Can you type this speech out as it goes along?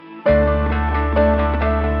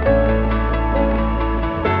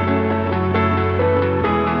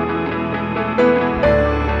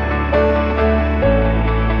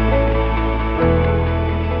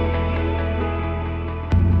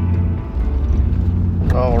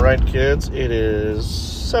Alright kids, it is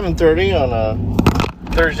 7:30 on a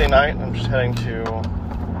Thursday night. I'm just heading to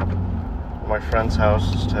my friend's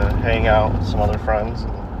house to hang out with some other friends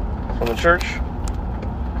from the church.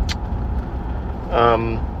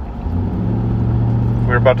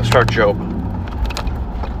 We're about to start Job.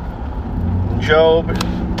 Job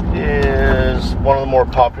is one of the more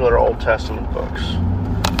popular Old Testament books.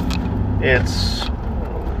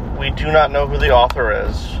 We do not know who the author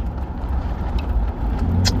is.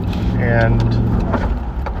 And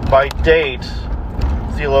by date,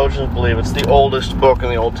 theologians believe it's the oldest book in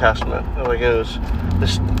the Old Testament. Like it was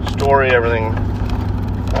this story, everything,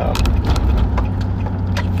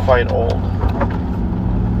 quite old.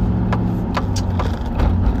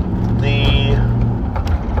 The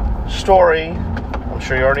story, I'm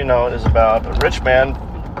sure you already know it, is about a rich man,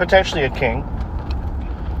 potentially a king,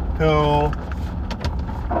 who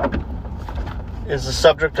is the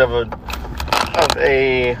subject of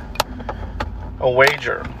a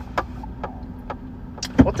wager.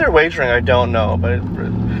 What they're wagering, I don't know, but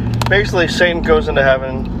basically Satan goes into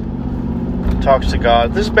heaven, talks to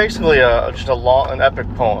God. This is basically an epic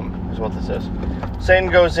poem, is what this is. Satan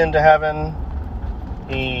goes into heaven,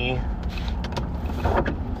 he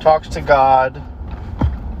talks to God,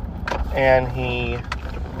 and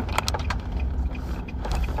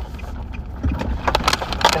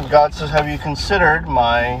God says, have you considered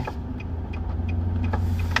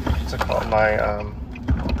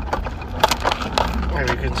have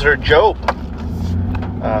you considered Job?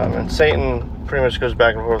 And Satan pretty much goes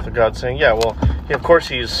back and forth with God saying, of course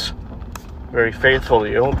he's very faithful to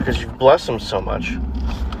you because you've blessed him so much.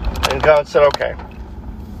 And God said, okay,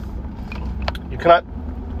 you cannot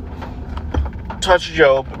touch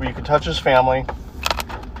Job, but you can touch his family.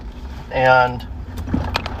 And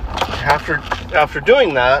after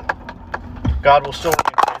doing that, God will still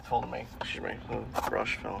remain faithful to me. Excuse me, the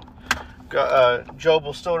brush fell. Job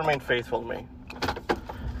will still remain faithful to me.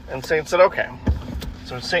 And Satan said, okay.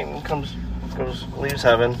 So Satan leaves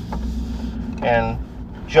heaven, and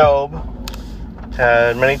Job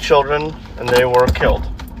had many children, and they were killed.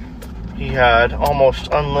 He had almost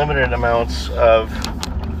unlimited amounts of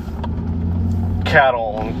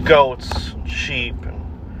cattle and goats and sheep and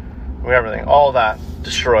everything. All that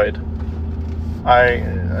destroyed. I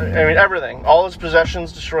mean everything. All his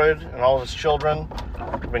possessions destroyed, and all his children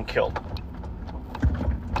have been killed.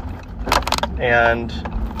 And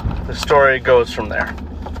the story goes from there. I'm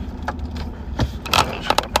just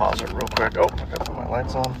going to pause it real quick. Oh, I got to put my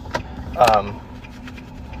lights on.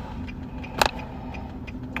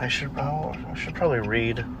 I should probably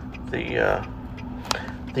read the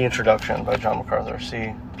introduction by John MacArthur.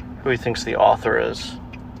 See who he thinks the author is.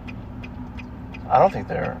 I don't think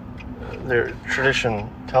their tradition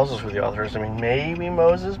tells us who the author is. I mean, maybe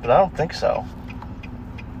Moses, but I don't think so.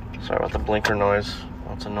 Sorry about the blinker noise.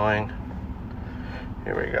 That's annoying.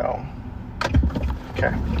 Here we go.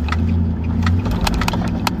 Okay.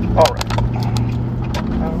 All right.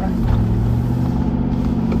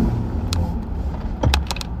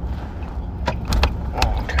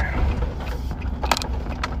 Okay.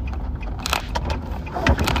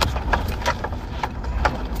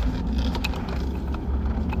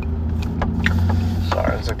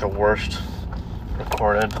 Sorry, it's like the worst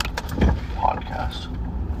recorded podcast.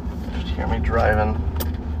 Just hear me driving.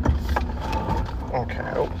 Okay.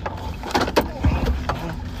 Oh.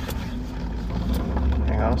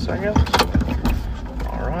 Hang on a second.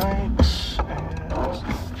 All right.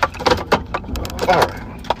 All right.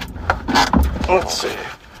 Let's see.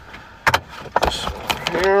 Put this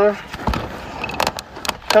over here.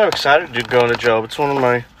 Kind of excited to go into Job. It's one of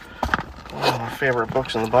my favorite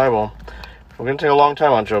books in the Bible. We're going to take a long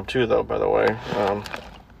time on Job too, though. By the way,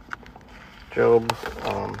 Job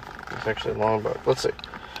is actually a long book. Let's see.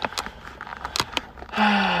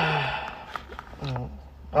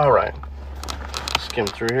 Alright, skim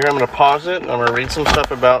through here. I'm going to pause it, and I'm going to read some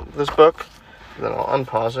stuff about this book, and then I'll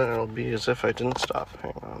unpause it, and it'll be as if I didn't stop.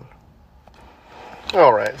 Hang on.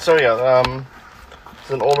 Alright, so it's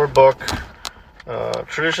an older book.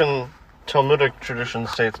 Talmudic tradition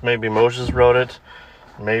states maybe Moses wrote it,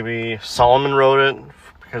 maybe Solomon wrote it,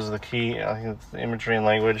 because of the key, I think the imagery and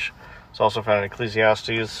language. It's also found in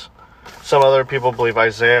Ecclesiastes. Some other people believe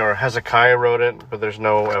Isaiah or Hezekiah wrote it, but there's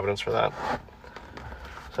no evidence for that.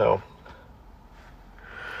 So,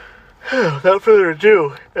 without further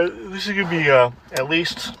ado, this is going to be at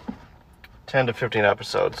least 10 to 15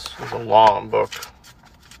 episodes. It's a long book.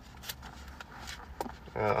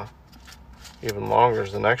 Even longer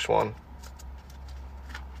is the next one.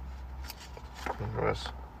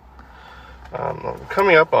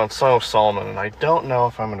 Coming up on Song of Solomon, and I don't know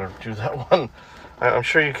if I'm going to do that one I'm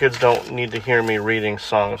sure you kids don't need to hear me reading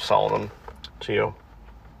Song of Solomon to you.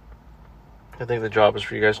 I think the job is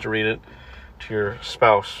for you guys to read it to your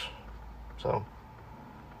spouse. So,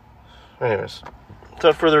 anyways,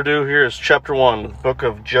 without further ado, here is chapter 1, the book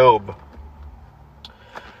of Job.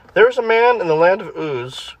 There was a man in the land of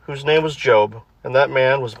Uz whose name was Job, and that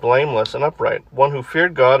man was blameless and upright, one who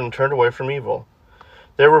feared God and turned away from evil.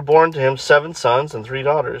 There were born to him 7 sons and 3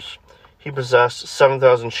 daughters. He possessed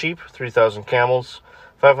 7,000 sheep, 3,000 camels,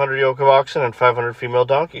 500 yoke of oxen, and 500 female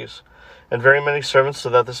donkeys, and very many servants,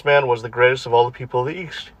 so that this man was the greatest of all the people of the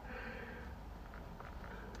East.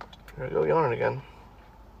 Here I go yawning again.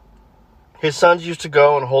 His sons used to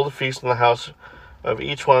go and hold a feast in the house of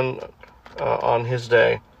each one on his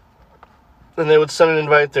day. Then they would send and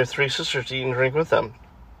invite their 3 sisters to eat and drink with them.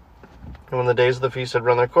 And when the days of the feast had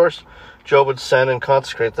run their course, Job would send and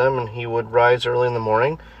consecrate them, and he would rise early in the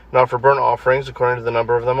morning and offer burnt offerings according to the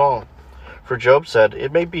number of them all. For Job said,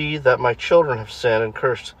 "It may be that my children have sinned and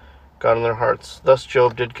cursed God in their hearts." Thus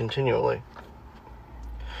Job did continually.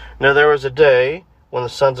 Now there was a day when the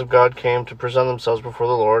sons of God came to present themselves before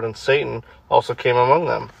the Lord, and Satan also came among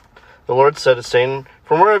them. The Lord said to Satan,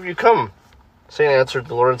 "From where have you come?" Satan answered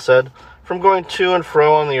the Lord and said, "From going to and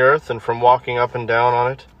fro on the earth, and from walking up and down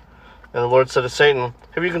on it." And the Lord said to Satan,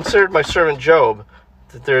 "Have you considered my servant Job,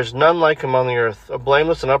 that there is none like him on the earth, a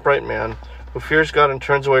blameless and upright man, who fears God and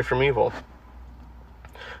turns away from evil?"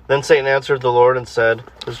 Then Satan answered the Lord and said,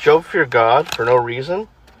 "Does Job fear God for no reason?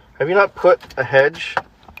 Have you not put a hedge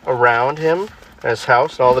around him and his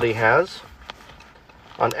house and all that he has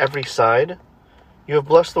on every side? You have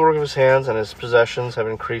blessed the work of his hands, and his possessions have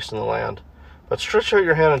increased in the land. But stretch out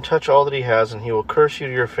your hand and touch all that he has, and he will curse you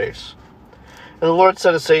to your face." And the Lord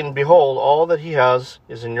said to Satan, "Behold, all that he has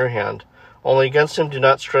is in your hand. Only against him do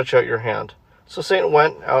not stretch out your hand." So Satan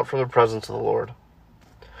went out from the presence of the Lord.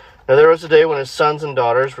 Now there was a day when his sons and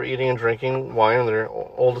daughters were eating and drinking wine in their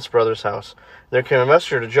oldest brother's house. There came a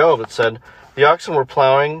messenger to Job that said, "The oxen were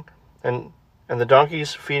plowing, and the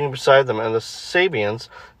donkeys feeding beside them, and the Sabeans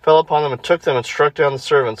fell upon them and took them and struck down the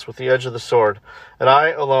servants with the edge of the sword. And I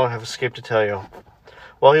alone have escaped to tell you."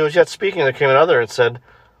 While he was yet speaking, there came another and said,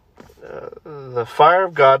 "The fire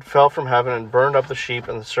of God fell from heaven and burned up the sheep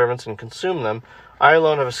and the servants and consumed them. I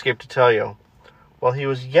alone have escaped to tell you." While he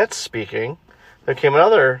was yet speaking, there came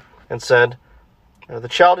another and said, "The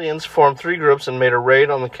Chaldeans formed 3 groups and made a raid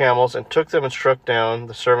on the camels and took them and struck down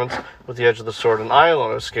the servants with the edge of the sword. And I alone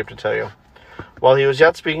have escaped to tell you." While he was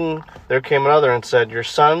yet speaking, there came another and said, "Your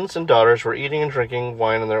sons and daughters were eating and drinking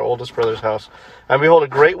wine in their oldest brother's house. And behold, a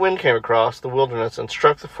great wind came across the wilderness and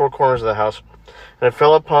struck the 4 corners of the house. And it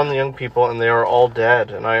fell upon the young people, and they are all dead,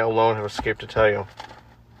 and I alone have escaped to tell you."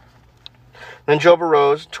 Then Job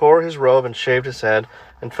arose, tore his robe, and shaved his head,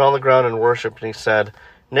 and fell on the ground and worshipped. And he said,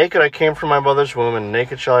 "Naked I came from my mother's womb, and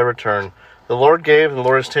naked shall I return. The Lord gave, and the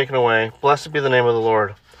Lord has taken away. Blessed be the name of the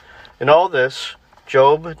Lord." In all this,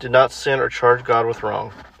 Job did not sin or charge God with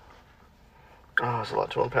wrong. Oh, there's a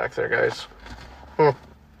lot to unpack there, guys.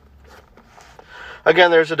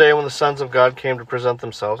 Again, there's a day when the sons of God came to present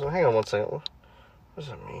themselves. Oh, hang on one second. What does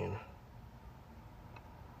that mean?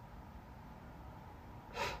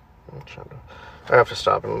 I have to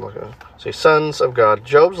stop and look at it. See, sons of God.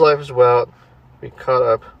 Job's life is about to be caught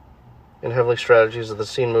up in heavenly strategies as the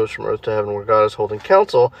scene moves from earth to heaven, where God is holding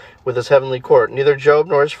counsel with his heavenly court. Neither Job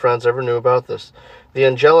nor his friends ever knew about this. The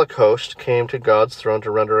angelic host came to God's throne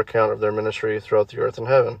to render account of their ministry throughout the earth and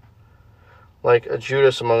heaven. Like a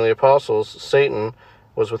Judas among the apostles, Satan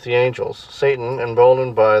was with the angels. Satan,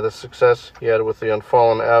 emboldened by the success he had with the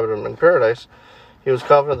unfallen Adam in paradise, he was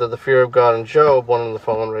confident that the fear of God in Job, one in the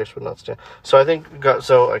fallen race, would not stand. So I think God,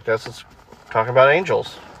 I guess it's talking about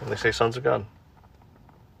angels when they say sons of God.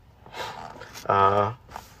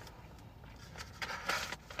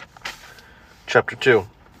 Chapter 2.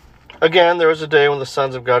 Again, there was a day when the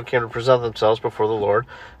sons of God came to present themselves before the Lord,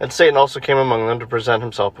 and Satan also came among them to present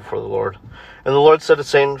himself before the Lord. And the Lord said to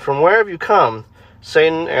Satan, "From where have you come?"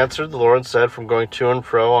 Satan answered the Lord and said, "From going to and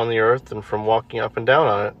fro on the earth, and from walking up and down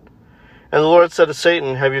on it." And the Lord said to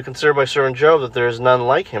Satan, "Have you considered my servant Job, that there is none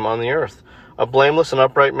like him on the earth, a blameless and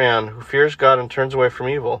upright man, who fears God and turns away from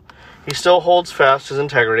evil? He still holds fast his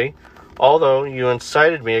integrity, although you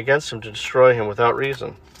incited me against him to destroy him without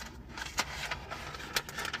reason."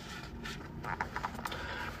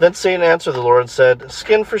 Then Satan answered the Lord and said,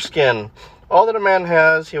 "Skin for skin. All that a man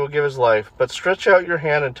has, he will give his life. But stretch out your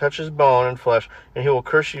hand and touch his bone and flesh, and he will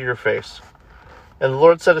curse you to your face." And the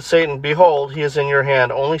Lord said to Satan, "Behold, he is in your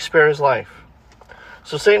hand. Only spare his life."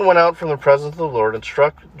 So Satan went out from the presence of the Lord and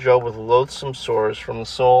struck Job with loathsome sores from the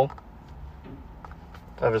sole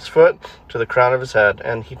of his foot to the crown of his head,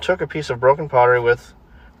 and he took a piece of broken pottery with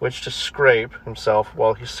which to scrape himself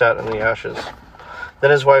while he sat in the ashes.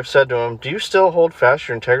 Then his wife said to him, "Do you still hold fast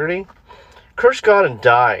your integrity? Curse God and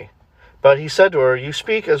die." But he said to her, "You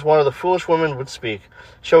speak as one of the foolish women would speak.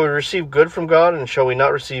 Shall we receive good from God, and shall we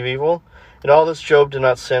not receive evil?" In all this Job did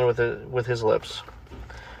not sin with his lips.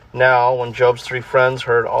 Now, when Job's 3 friends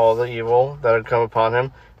heard all the evil that had come upon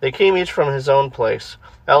him, they came each from his own place: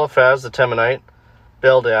 Eliphaz the Temanite,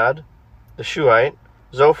 Bildad the Shuhite,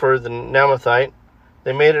 Zophar the Naamathite.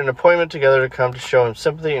 They made an appointment together to come to show him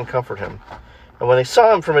sympathy and comfort him. And when they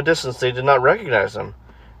saw him from a distance, they did not recognize him.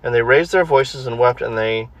 And they raised their voices and wept, and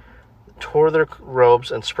they tore their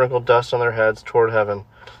robes and sprinkled dust on their heads toward heaven.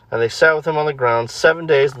 And they sat with him on the ground 7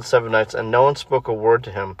 days and 7 nights, and no one spoke a word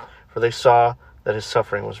to him, for they saw that his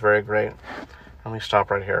suffering was very great. Let me stop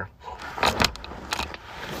right here.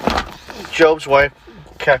 Job's wife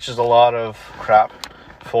catches a lot of crap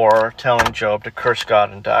for telling Job to curse God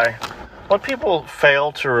and die. What people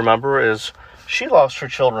fail to remember is she lost her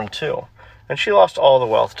children too, and she lost all the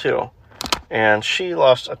wealth too, and she had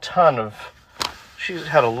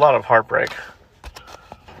a lot of heartbreak.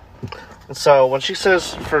 And so when she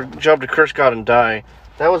says for Job to curse God and die,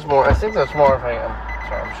 that was more, I think that's more of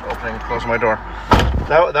I'm just opening and closing my door.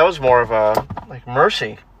 That was more of a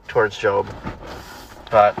mercy towards Job.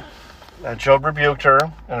 But Job rebuked her,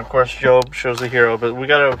 and of course Job shows the hero, but we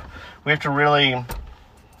have to really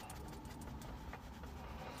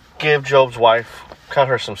give Job's wife, cut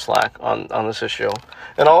her some slack on this issue.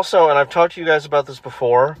 And also, and I've talked to you guys about this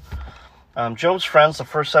before, Job's friends, the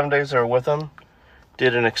first 7 days they were with him,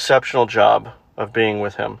 did an exceptional job of being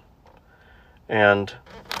with him. And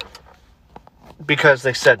because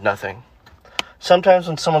they said nothing. Sometimes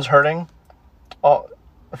when someone's hurting,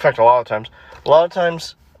 in fact, a lot of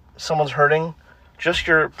times someone's hurting, just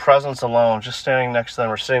your presence alone, just standing next to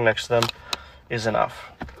them or sitting next to them is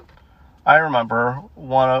enough. I remember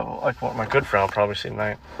one of my good friend, I'll probably see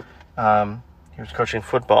tonight, he was coaching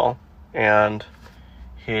football, and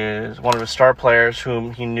one of his star players,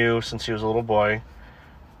 whom he knew since he was a little boy,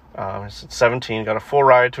 he's 17, got a full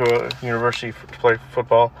ride to a university to play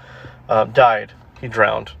football, died. He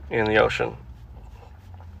drowned in the ocean.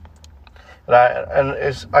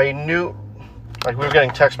 I knew, we were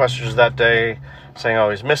getting text messages that day saying, "Oh,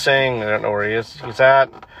 he's missing. I don't know where he's at.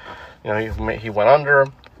 He went under."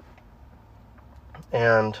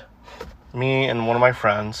 And me and one of my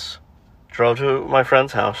friends drove to my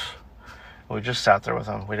friend's house. We just sat there with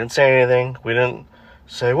him. We didn't say anything. We didn't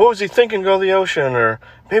say, "What was he thinking? Go to the ocean," or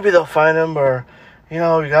 "Maybe they'll find him," or you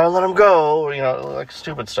gotta let him go, or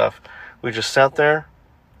stupid stuff. We just sat there.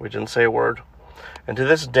 We didn't say a word. And to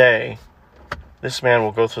this day, this man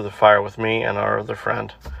will go through the fire with me and our other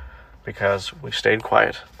friend because we stayed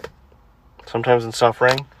quiet. Sometimes in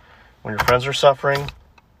suffering, when your friends are suffering,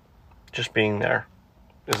 just being there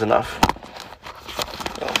is enough.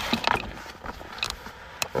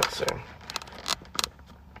 Let's see.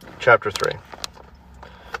 Chapter 3.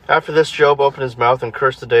 After this, Job opened his mouth and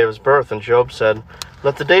cursed the day of his birth. And Job said,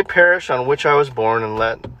 "Let the day perish on which I was born,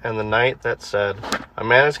 and the night that said, a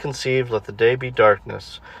man is conceived, let the day be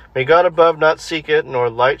darkness. May God above not seek it, nor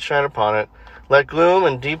light shine upon it. Let gloom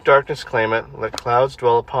and deep darkness claim it. Let clouds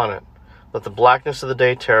dwell upon it. Let the blackness of the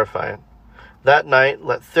day terrify it. That night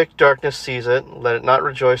let thick darkness seize it. Let it not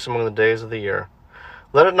rejoice among the days of the year.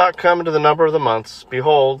 Let it not come into the number of the months.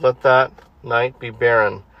 Behold, let that night be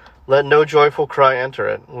barren. Let no joyful cry enter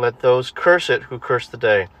it. Let those curse it who curse the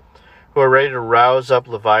day, who are ready to rouse up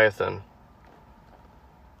Leviathan."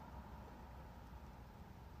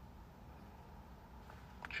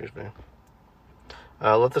 Excuse me.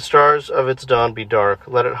 "Let the stars of its dawn be dark.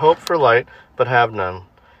 Let it hope for light, but have none,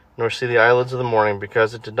 nor see the eyelids of the morning,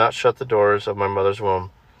 because it did not shut the doors of my mother's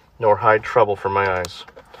womb, nor hide trouble from my eyes.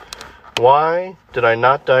 Why did I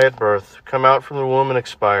not die at birth, come out from the womb and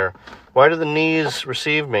expire? Why do the knees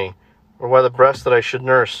receive me, or why the breast that I should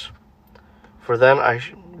nurse? For then I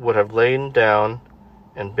would have lain down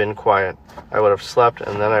and been quiet. I would have slept,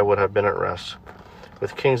 and then I would have been at rest.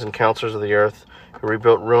 With kings and counselors of the earth, who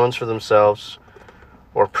rebuilt ruins for themselves,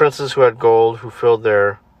 or princes who had gold, who filled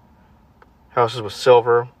their houses with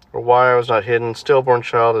silver, or why I was not hidden, stillborn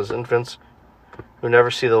child as infants, who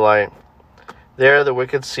never see the light. There the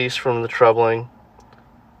wicked cease from troubling,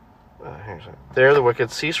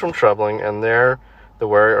 and there the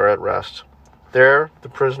weary are at rest. There the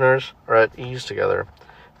prisoners are at ease together.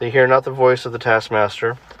 They hear not the voice of the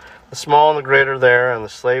taskmaster. The small and the great are there, and the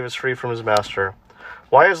slave is free from his master.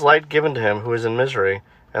 Why is light given to him who is in misery,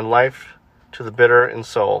 and life to the bitter in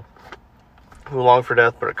soul, who long for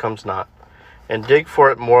death, but it comes not, and dig for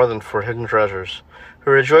it more than for hidden treasures,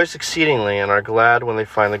 who rejoice exceedingly and are glad when they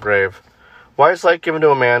find the grave. Why is light given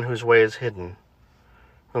to a man whose way is hidden,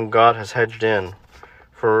 whom God has hedged in?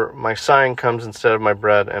 For my sighing comes instead of my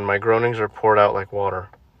bread, and my groanings are poured out like water.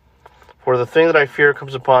 For the thing that I fear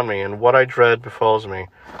comes upon me, and what I dread befalls me.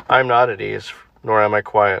 I am not at ease, nor am I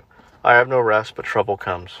quiet. I have no rest, but trouble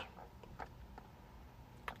comes.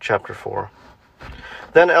 Chapter 4.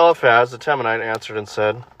 Then Eliphaz the Temanite answered and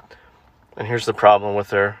said, and here's the problem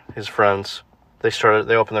with his friends. They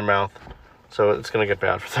opened their mouth, so it's going to get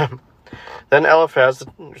bad for them. Then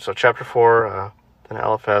chapter 4, then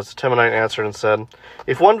Eliphaz the Temanite answered and said,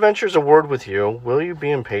 if one ventures a word with you, will you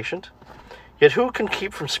be impatient? Yet who can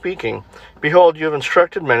keep from speaking? Behold, you have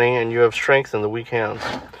instructed many, and you have strengthened the weak hands.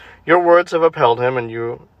 Your words have upheld him, and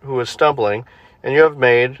you who is stumbling, and you have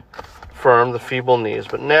made firm the feeble knees.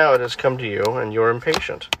 But now it has come to you, and you are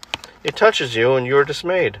impatient. It touches you, and you are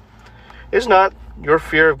dismayed. Is not your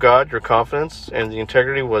fear of God your confidence, and the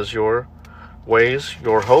integrity was your ways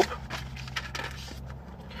your hope?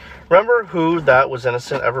 Remember who that was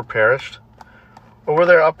innocent ever perished? Or were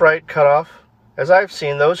their upright cut off? As I have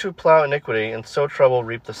seen, those who plow iniquity and sow trouble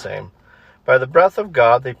reap the same. By the breath of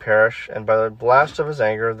God they perish, and by the blast of his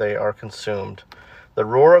anger they are consumed. The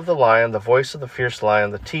roar of the lion, the voice of the fierce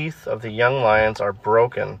lion, the teeth of the young lions are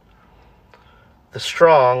broken. The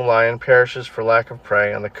strong lion perishes for lack of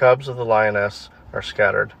prey, and the cubs of the lioness are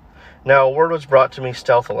scattered. Now a word was brought to me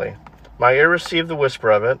stealthily. My ear received the whisper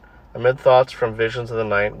of it, amid thoughts from visions of the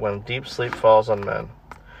night, when deep sleep falls on men.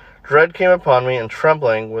 Dread came upon me, and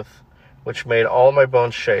trembling which made all my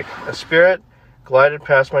bones shake. A spirit glided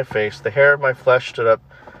past my face. The hair of my flesh stood up.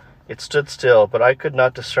 It stood still, but I could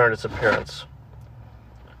not discern its appearance.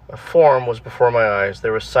 A form was before my eyes.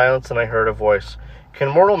 There was silence, and I heard a voice. Can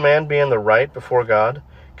mortal man be in the right before God?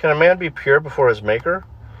 Can a man be pure before his Maker?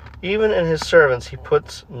 Even in his servants he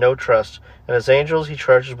puts no trust, and his angels he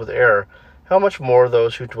charges with error. How much more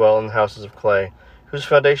those who dwell in the houses of clay, whose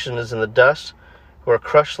foundation is in the dust, who are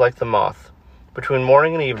crushed like the moth. Between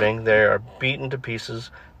morning and evening they are beaten to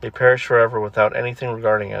pieces. They perish forever without anything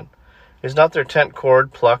regarding it. Is not their tent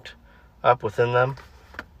cord plucked up within them?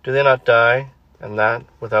 Do they not die, and that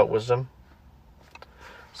without wisdom?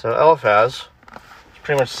 So Eliphaz is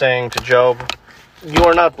pretty much saying to Job, you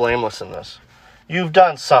are not blameless in this. You've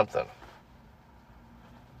done something.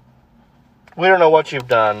 We don't know what you've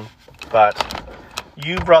done, but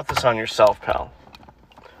you brought this on yourself, pal.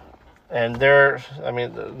 And the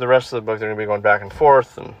rest of the book, they're going to be going back and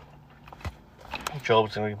forth, and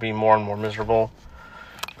Job's going to be more and more miserable.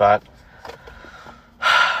 But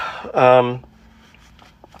I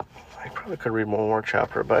probably could read one more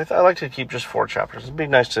chapter, but I like to keep just 4 chapters. It'd be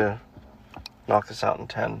nice to knock this out in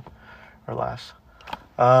 10 or less.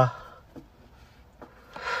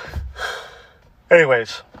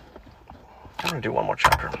 Anyways, I'm going to do one more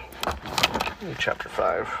chapter. Maybe chapter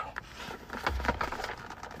 5.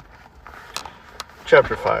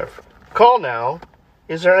 Chapter 5. Call now.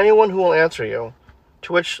 Is there anyone who will answer you?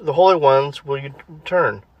 To which the holy ones will you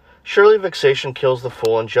turn? Surely vexation kills the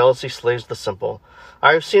fool, and jealousy slays the simple.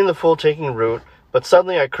 I have seen the fool taking root, but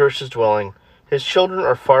suddenly I curse his dwelling. His children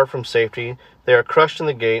are far from safety. They are crushed in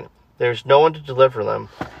the gate. There is no one to deliver them.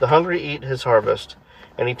 The hungry eat his harvest,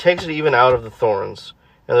 and he takes it even out of the thorns.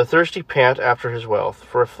 And the thirsty pant after his wealth.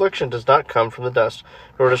 For affliction does not come from the dust,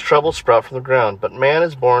 nor does trouble sprout from the ground. But man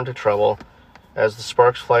is born to trouble, as the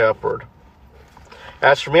sparks fly upward.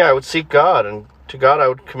 As for me, I would seek God, and to God I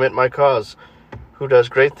would commit my cause, who does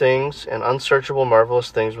great things and unsearchable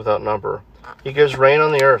marvelous things without number. He gives rain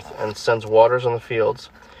on the earth, and sends waters on the fields.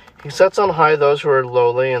 He sets on high those who are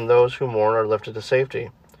lowly, and those who mourn are lifted to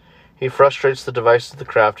safety. He frustrates the devices of the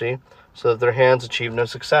crafty, so that their hands achieve no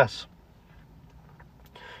success.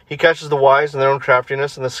 He catches the wise in their own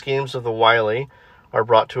craftiness, and the schemes of the wily are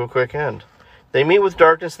brought to a quick end. They meet with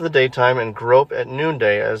darkness in the daytime, and grope at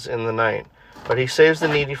noonday as in the night. But he saves the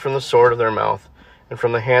needy from the sword of their mouth, and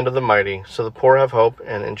from the hand of the mighty. So the poor have hope,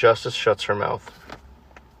 and injustice shuts her mouth.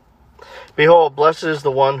 Behold, blessed is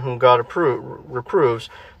the one whom God reproves,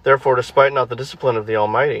 therefore despite not the discipline of the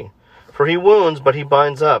Almighty. For he wounds, but he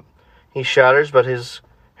binds up. He shatters, but his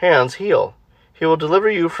hands heal. He will deliver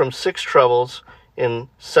you from 6 troubles. In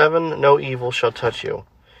 7 no evil shall touch you.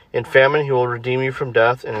 In famine he will redeem you from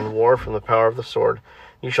death, and in war from the power of the sword.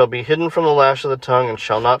 You shall be hidden from the lash of the tongue, and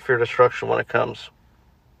shall not fear destruction when it comes.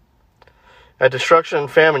 At destruction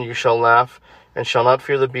and famine you shall laugh, and shall not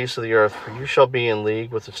fear the beasts of the earth, for you shall be in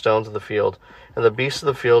league with the stones of the field, and the beasts of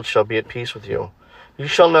the field shall be at peace with you. You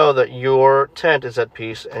shall know that your tent is at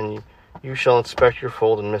peace, and you shall inspect your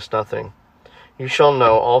fold and miss nothing. You shall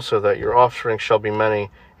know also that your offspring shall be many,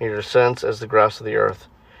 and your descendants as the grass of the earth.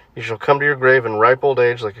 You shall come to your grave in ripe old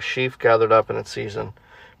age like a sheaf gathered up in its season.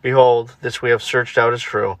 Behold, this we have searched out is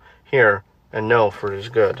true. Hear and know, for it is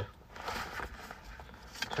good.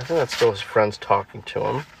 So I think that's still his friends talking to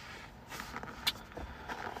him.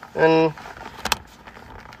 And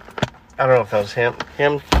I don't know if that was him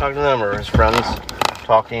talking to them or his friends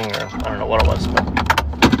talking, or I don't know what it was,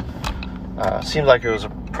 but seemed like it was a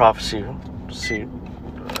prophecy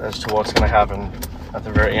as to what's going to happen at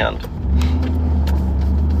the very end.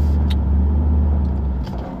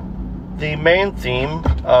 The main theme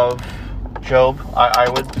of Job, I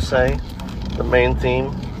would say, the main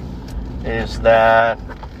theme is that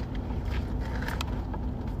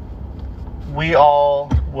we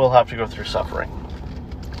all will have to go through suffering.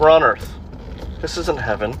 We're on earth. This isn't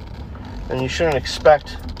heaven, and you shouldn't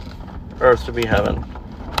expect earth to be heaven.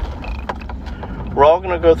 We're all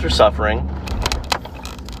going to go through suffering,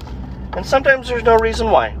 and sometimes there's no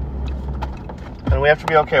reason why, and we have to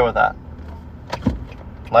be okay with that.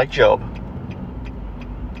 Like Job.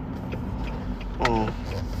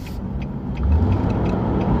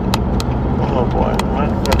 Oh boy,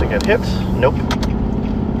 did they get hit? Nope.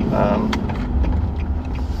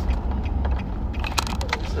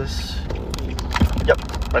 Is this? Yep,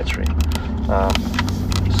 right straight.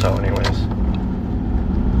 So anyways.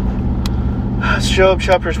 It's Job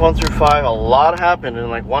chapters 1 through 5. A lot happened in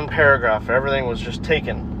like one paragraph. Everything was just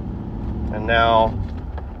taken. And now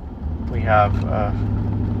we have a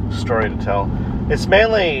story to tell. It's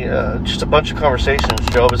mainly just a bunch of conversations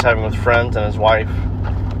Job is having with friends and his wife.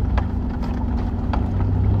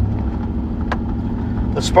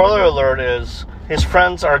 The spoiler alert is his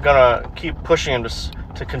friends are going to keep pushing him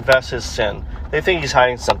to confess his sin. They think he's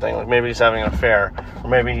hiding something, like maybe he's having an affair, or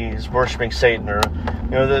maybe he's worshiping Satan, or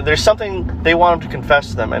there's something they want him to confess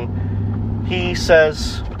to them. And he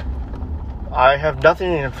says, I have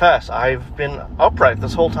nothing to confess. I've been upright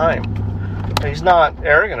this whole time. He's not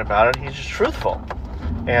arrogant about it. He's just truthful.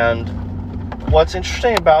 And what's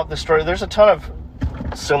interesting about this story, there's a ton of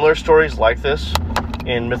similar stories like this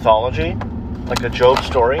in mythology, like a Job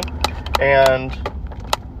story. And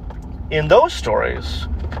in those stories,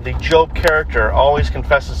 the Job character always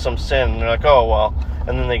confesses some sin, and they're like, oh, well,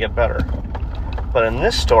 and then they get better. But in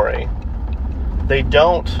this story, they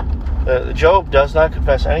don't. Job does not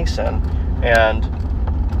confess any sin, and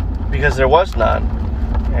because there was none,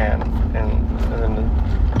 and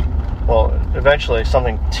well, eventually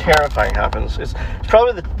something terrifying happens. It's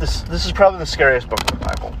probably this is probably the scariest book of the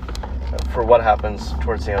Bible for what happens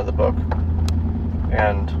towards the end of the book.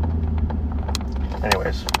 And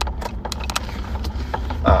anyways,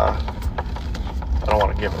 I don't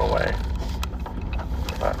want to give it away,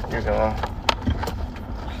 but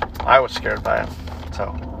I was scared by it.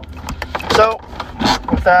 So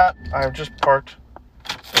with that, I've just parked,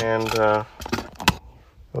 and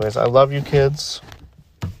anyways, I love you kids,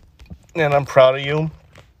 and I'm proud of you,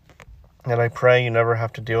 and I pray you never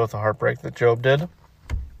have to deal with the heartbreak that Job did.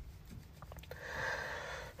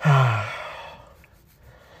 I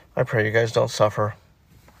pray you guys don't suffer.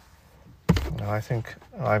 I think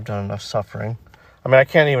I've done enough suffering. I mean, I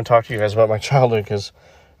can't even talk to you guys about my childhood because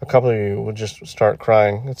a couple of you would just start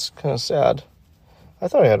crying. It's kind of sad. I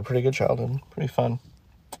thought I had a pretty good childhood. Pretty fun.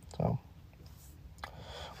 So,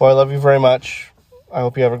 well, I love you very much. I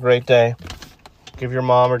hope you have a great day. Give your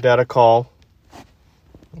mom or dad a call.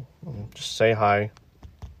 Just say hi.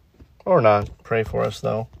 Or not. Pray for us,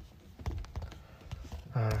 though.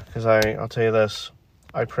 Because I'll tell you this.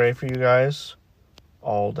 I pray for you guys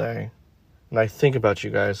all day. And I think about you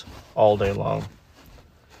guys all day long.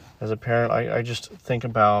 As a parent, I just think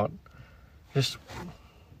about just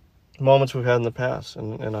moments we've had in the past.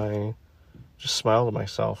 And I just smile to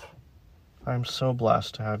myself. I'm so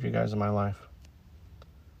blessed to have you guys in my life.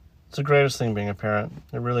 It's the greatest thing being a parent.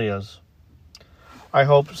 It really is. I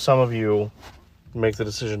hope some of you make the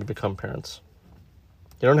decision to become parents.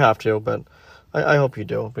 You don't have to, but I hope you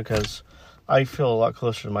do, because I feel a lot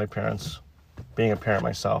closer to my parents being a parent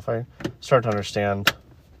myself. I start to understand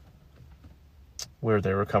where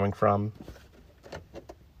they were coming from,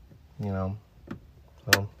 so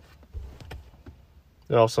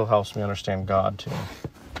it also helps me understand God too,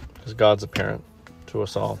 because God's a parent to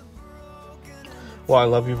us all. Well, I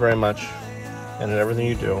love you very much, and in everything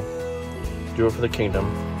you do it for the kingdom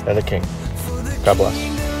and the King. God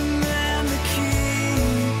bless.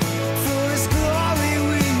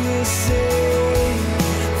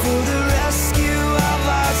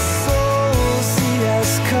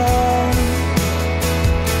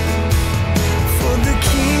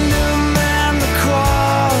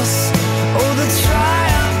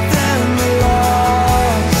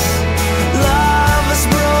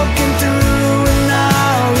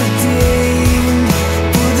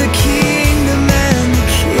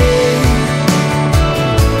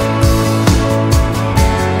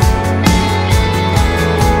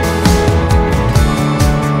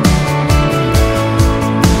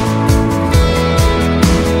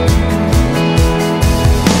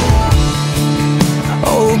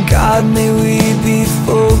 God, may we be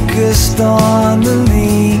focused on the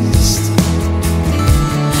least.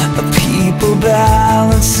 A people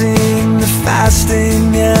balancing the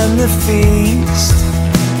fasting and the feast.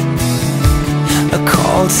 A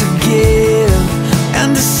call to give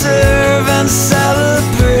and to serve and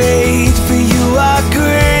celebrate. For you are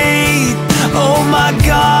great, oh my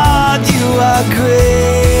God, you are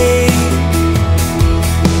great.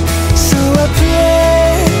 So I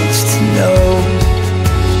pledge to know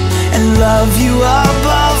and love you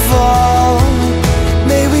above all.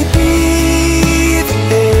 May we be the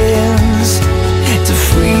hands to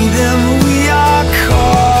freedom we are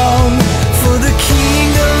called. For the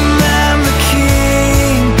kingdom and the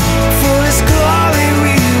King, for His glory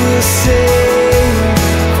we will sing.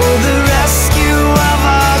 For the rescue of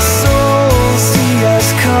our souls He has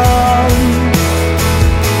come.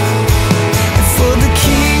 And for the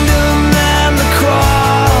kingdom and the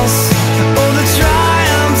cross, oh the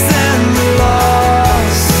triumph and the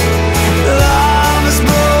loss. Love is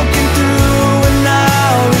broken through and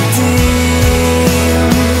now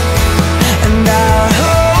redeemed. And our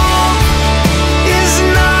hope is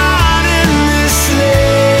not in this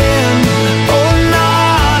land, oh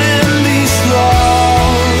not in these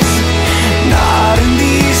laws, not in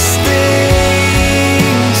these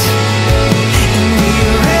things. And we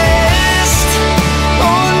rest,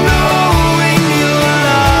 oh knowing your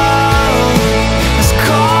love has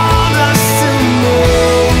called us to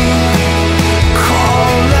know,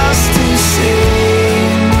 called us to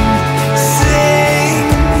sing, sing,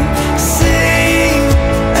 sing.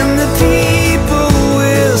 And the people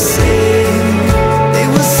will sing, they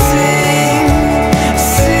will sing,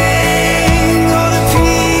 sing. Oh, the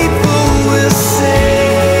people will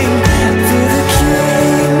sing for the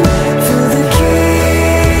King, for the King.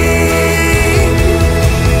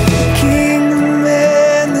 The kingdom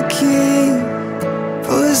and the King,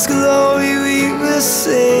 for His glory we will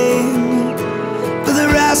sing. For the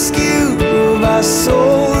rescue of our souls